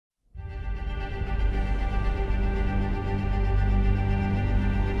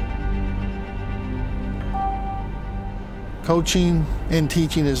Coaching and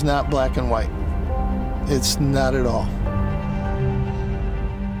teaching is not black and white. It's not at all.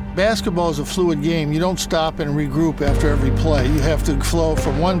 Basketball is a fluid game. You don't stop and regroup after every play. You have to flow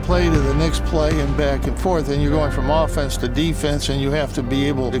from one play to the next play and back and forth, and you're going from offense to defense, and you have to be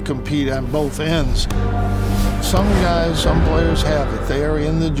able to compete on both ends. Some guys, some players have it. They are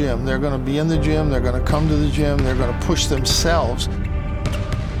in the gym. They're going to be in the gym. They're going to come to the gym. They're going to push themselves.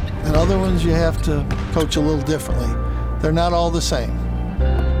 And other ones, you have to coach a little differently. They're not all the same.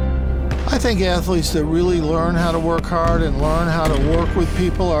 I think athletes that really learn how to work hard and learn how to work with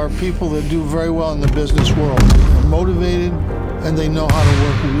people are people that do very well in the business world. They're motivated and they know how to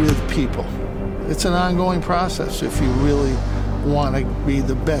work with people. It's an ongoing process if you really want to be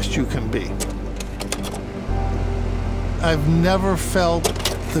the best you can be. I've never felt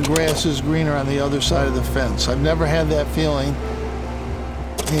the grass is greener on the other side of the fence. I've never had that feeling.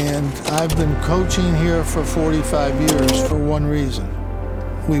 And I've been coaching here for 45 years for one reason: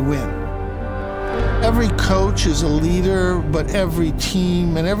 we win. Every coach is a leader, but every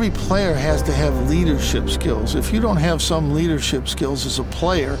team and every player has to have leadership skills. If you don't have some leadership skills as a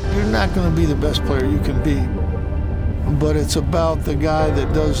player, you're not going to be the best player you can be. But it's about the guy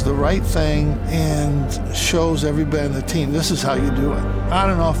that does the right thing and shows everybody on the team, this is how you do it, on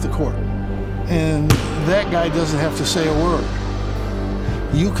and off the court. And that guy doesn't have to say a word.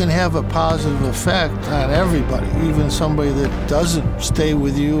 You can have a positive effect on everybody, even somebody that doesn't stay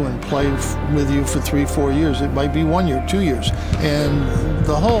with you and play with you for 3-4 years. It might be 1 year, 2 years. And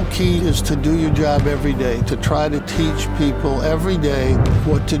the whole key is to do your job every day, to try to teach people every day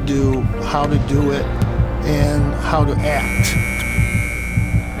what to do, how to do it, and how to act.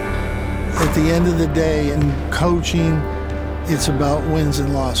 At the end of the day, in coaching, it's about wins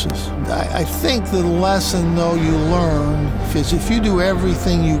and losses. I think the lesson, though, you learn is if you do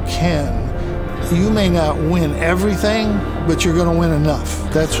everything you can, you may not win everything, but you're going to win enough.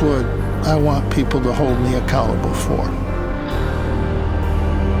 That's what I want people to hold me accountable for.